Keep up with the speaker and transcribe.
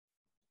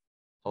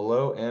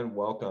Hello and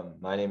welcome.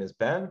 My name is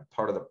Ben,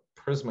 part of the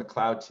Prisma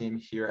Cloud team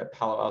here at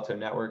Palo Alto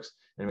Networks,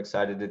 and I'm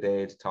excited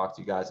today to talk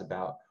to you guys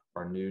about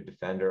our new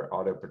Defender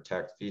Auto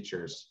Protect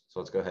features.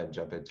 So let's go ahead and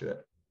jump into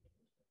it.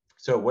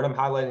 So what I'm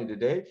highlighting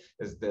today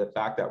is the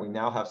fact that we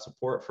now have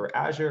support for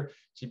Azure,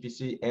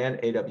 GPC, and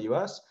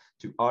AWS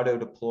to auto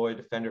deploy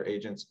Defender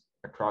agents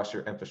across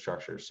your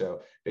infrastructure.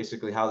 So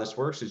basically how this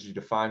works is you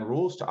define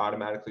rules to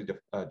automatically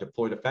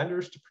deploy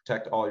Defenders to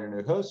protect all your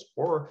new hosts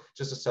or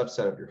just a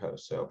subset of your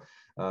hosts. So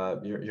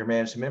you're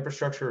managing some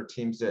infrastructure or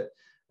teams that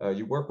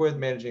you work with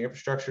managing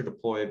infrastructure,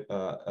 deploy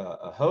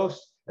a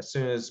host. As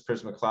soon as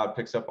Prisma Cloud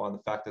picks up on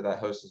the fact that that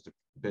host has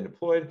been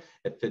deployed,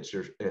 it fits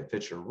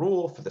your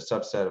rule for the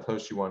subset of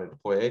hosts you want to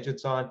deploy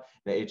agents on. And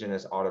the agent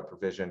is auto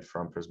provisioned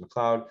from Prisma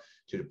Cloud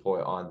to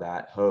deploy on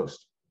that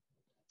host.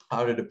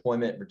 Auto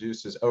deployment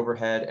reduces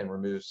overhead and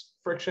removes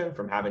friction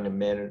from having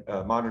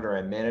to monitor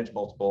and manage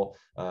multiple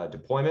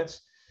deployments,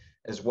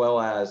 as well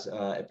as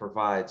it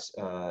provides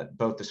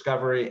both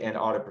discovery and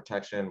auto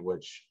protection,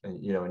 which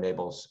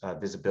enables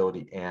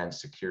visibility and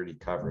security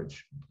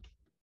coverage.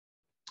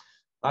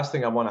 Last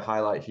thing I want to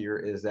highlight here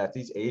is that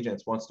these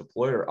agents, once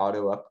deployed, are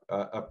auto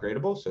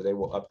upgradable, so they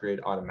will upgrade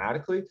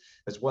automatically,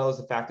 as well as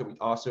the fact that we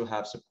also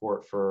have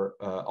support for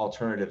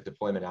alternative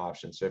deployment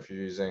options. So if you're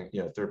using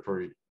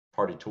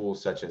third-party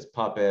tools such as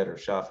Puppet or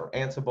Chef or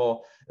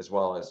Ansible, as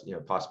well as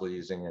possibly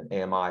using an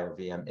AMI or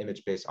VM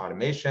image-based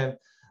automation,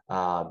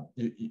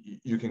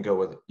 you can go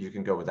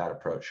with that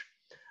approach.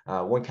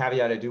 One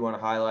caveat I do want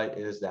to highlight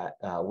is that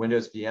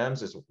Windows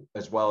VMs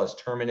as well as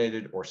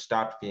terminated or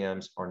stopped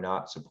VMs are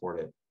not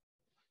supported.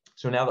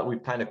 So now that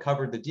we've kind of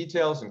covered the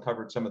details and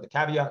covered some of the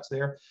caveats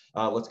there,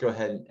 let's go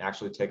ahead and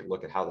actually take a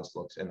look at how this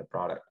looks in the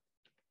product.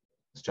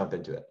 Let's jump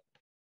into it.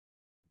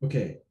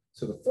 Okay,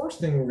 so the first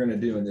thing we're going to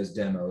do in this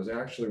demo is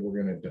actually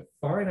we're going to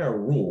define our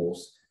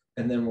rules,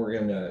 and then we're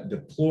going to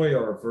deploy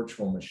our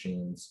virtual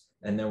machines,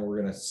 and then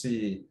we're going to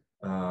see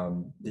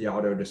the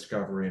auto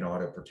discovery and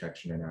auto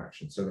protection in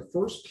action. So the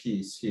first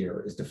piece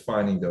here is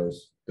defining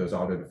those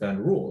auto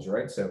defend rules,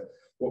 right? So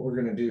what we're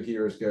going to do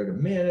here is go to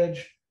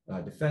manage,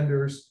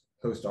 defenders,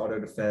 host auto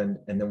defend,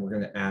 and then we're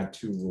going to add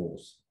two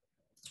rules.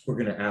 We're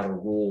going to add a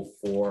rule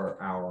for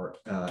our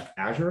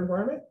Azure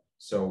environment.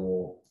 So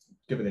we'll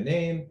give it a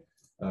name,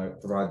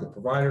 provide the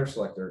provider,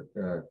 select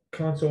their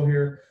console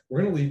here.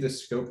 We're going to leave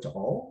this scope to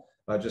all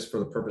just for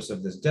the purpose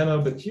of this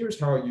demo, but here's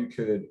how you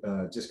could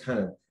just kind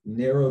of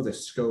narrow the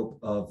scope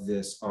of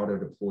this auto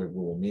deploy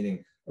rule,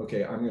 meaning,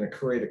 okay, I'm going to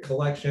create a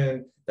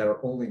collection that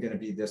are only going to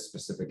be this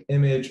specific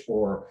image,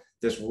 or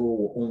this rule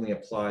will only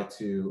apply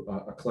to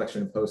a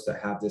collection of hosts that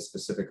have this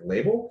specific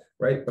label,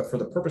 right? But for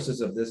the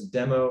purposes of this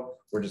demo,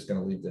 we're just going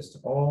to leave this to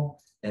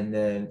all. And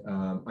then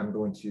I'm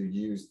going to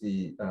use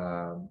the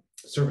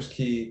service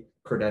key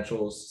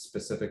credentials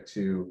specific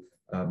to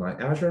my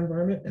Azure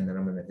environment. And then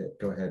I'm going to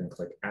go ahead and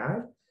click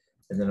add.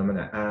 And then I'm going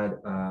to add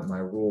my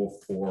rule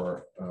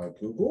for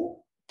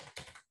Google.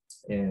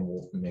 And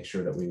we'll make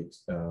sure that we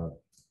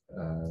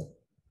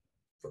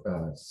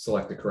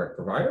select the correct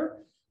provider,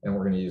 and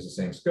we're going to use the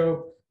same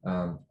scope.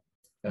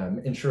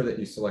 Ensure that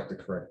you select the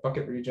correct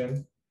bucket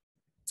region,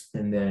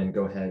 and then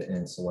go ahead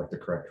and select the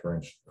correct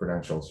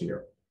credentials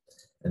here.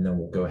 And then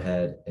we'll go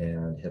ahead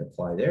and hit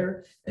apply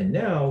there. And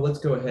now let's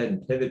go ahead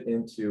and pivot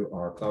into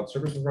our cloud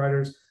service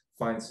providers,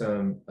 find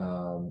some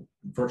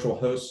virtual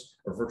hosts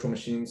or virtual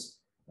machines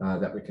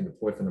that we can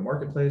deploy from the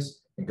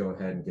marketplace, and go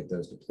ahead and get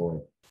those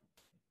deployed.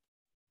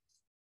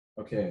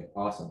 Okay,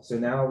 awesome. So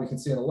now we can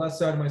see on the left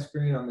side of my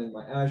screen, I'm in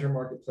my Azure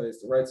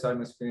marketplace. The right side of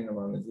my screen, I'm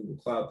on the Google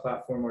Cloud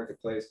Platform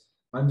marketplace.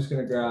 I'm just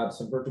going to grab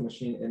some virtual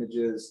machine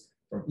images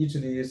from each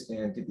of these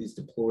and get these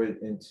deployed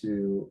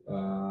into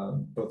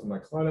both of my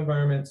cloud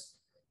environments.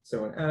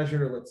 So in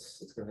Azure,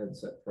 let's go ahead and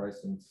set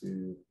pricing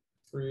to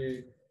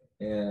free,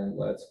 and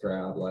let's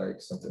grab like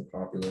something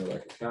popular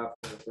like a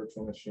Kafka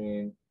virtual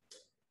machine.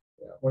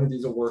 Yeah, one of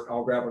these will work.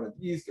 I'll grab one of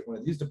these, get one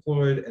of these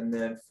deployed, and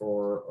then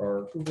for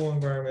our Google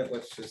environment,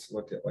 let's just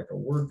look at like a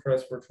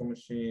WordPress virtual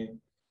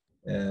machine.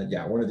 And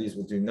yeah, one of these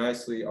will do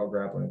nicely. I'll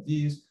grab one of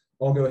these.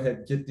 I'll go ahead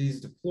and get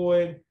these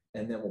deployed,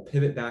 and then we'll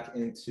pivot back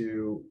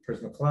into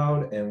Prisma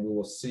Cloud, and we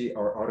will see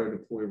our auto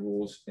deploy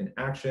rules in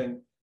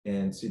action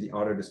and see the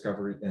auto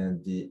discovery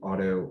and the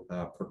auto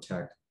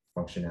protect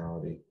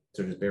functionality.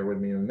 So just bear with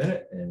me in a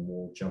minute, and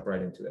we'll jump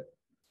right into it.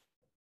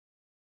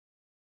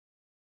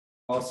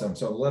 Awesome.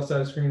 So on the left side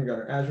of the screen, we've got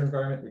our Azure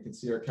environment. We can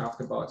see our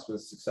Kafka box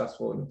was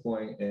successful in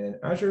deploying in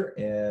Azure.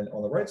 And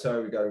on the right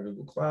side, we've got our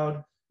Google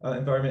Cloud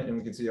environment, and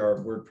we can see our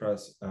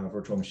WordPress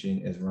virtual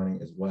machine is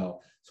running as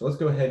well. So let's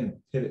go ahead and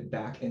pivot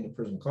back into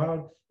Prisma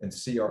Cloud and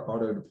see our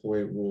auto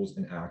deploy rules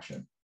in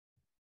action.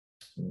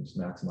 So we'll just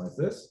maximize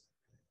this.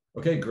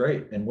 Okay,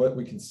 great. And what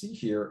we can see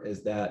here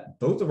is that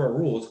both of our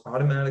rules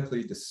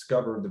automatically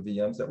discovered the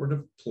VMs that were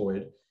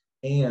deployed,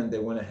 and they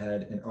went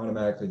ahead and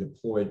automatically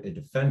deployed a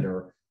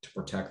defender to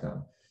protect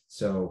them.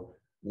 So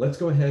let's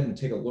go ahead and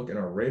take a look in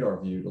our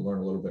radar view to learn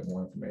a little bit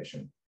more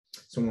information.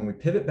 So when we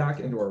pivot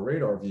back into our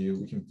radar view,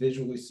 we can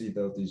visually see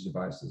both these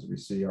devices. We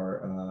see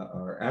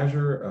our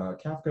Azure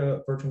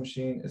Kafka virtual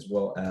machine, as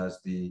well as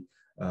the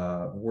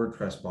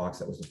WordPress box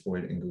that was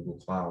deployed in Google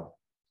Cloud.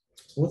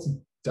 So let's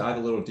dive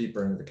a little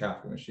deeper into the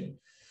Kafka machine.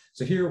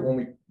 So here,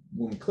 when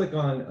we click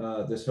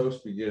on this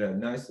host, we get a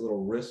nice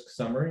little risk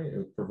summary.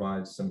 It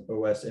provides some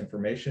OS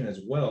information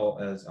as well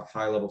as a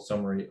high-level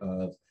summary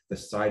of the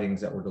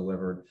sightings that were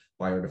delivered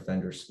by our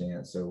Defender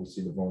scan. So we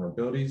see the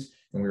vulnerabilities,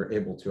 and we were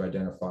able to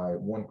identify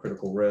one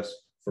critical risk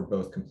for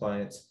both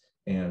compliance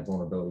and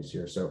vulnerabilities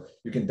here. So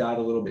you can dive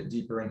a little bit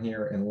deeper in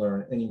here and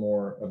learn any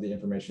more of the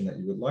information that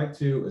you would like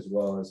to, as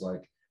well as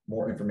like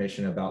more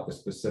information about the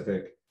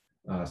specific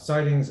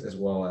sightings, as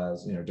well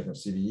as different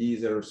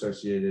CVEs that are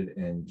associated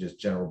and just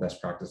general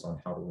best practice on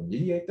how to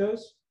remediate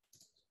those,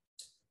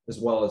 as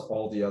well as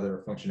all the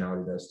other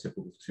functionality that is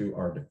typical to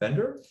our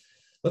Defender.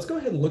 Let's go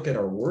ahead and look at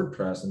our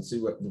WordPress and see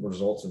what the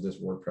results of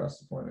this WordPress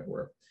deployment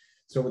were.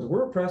 So with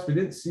WordPress, we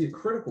didn't see a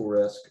critical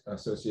risk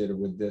associated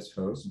with this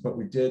host, but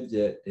we did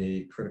get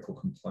a critical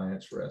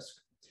compliance risk.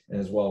 And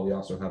as well, we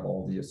also have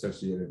all the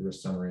associated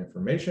risk summary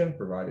information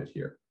provided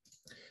here.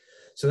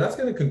 So that's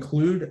going to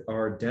conclude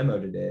our demo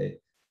today.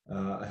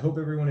 I hope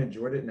everyone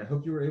enjoyed it, and I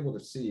hope you were able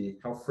to see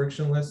how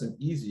frictionless and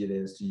easy it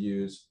is to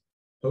use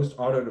host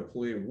auto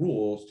deploy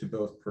rules to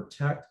both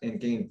protect and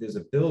gain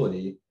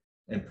visibility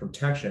and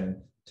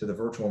protection to the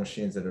virtual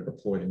machines that are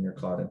deployed in your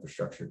cloud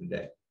infrastructure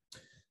today.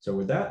 So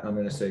with that, I'm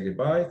going to say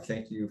goodbye.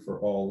 Thank you for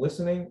all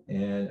listening,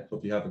 and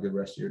hope you have a good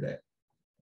rest of your day.